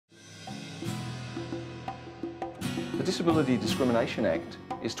The Disability Discrimination Act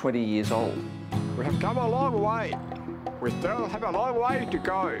is 20 years old. We have come a long way. We still have a long way to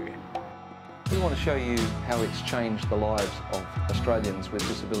go. We want to show you how it's changed the lives of Australians with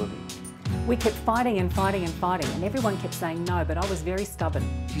disability. We kept fighting and fighting and fighting, and everyone kept saying no, but I was very stubborn.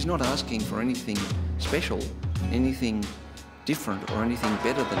 He's not asking for anything special, anything different or anything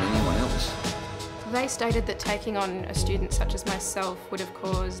better than anyone else. They stated that taking on a student such as myself would have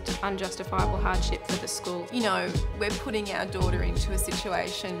caused unjustifiable hardship for the school. You know, we're putting our daughter into a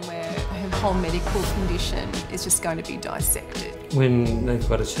situation where her whole medical condition is just going to be dissected. When they've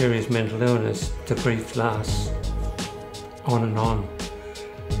got a serious mental illness, the grief lasts on and on,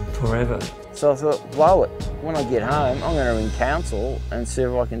 forever. So I thought, blow it. When I get home, I'm going to ring council and see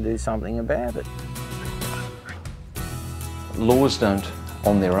if I can do something about it. Laws don't,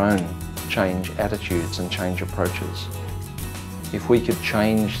 on their own, change attitudes and change approaches. If we could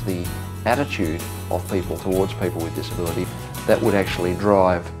change the attitude of people towards people with disability, that would actually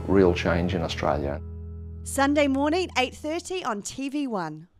drive real change in Australia. Sunday morning, 8:30 on TV1.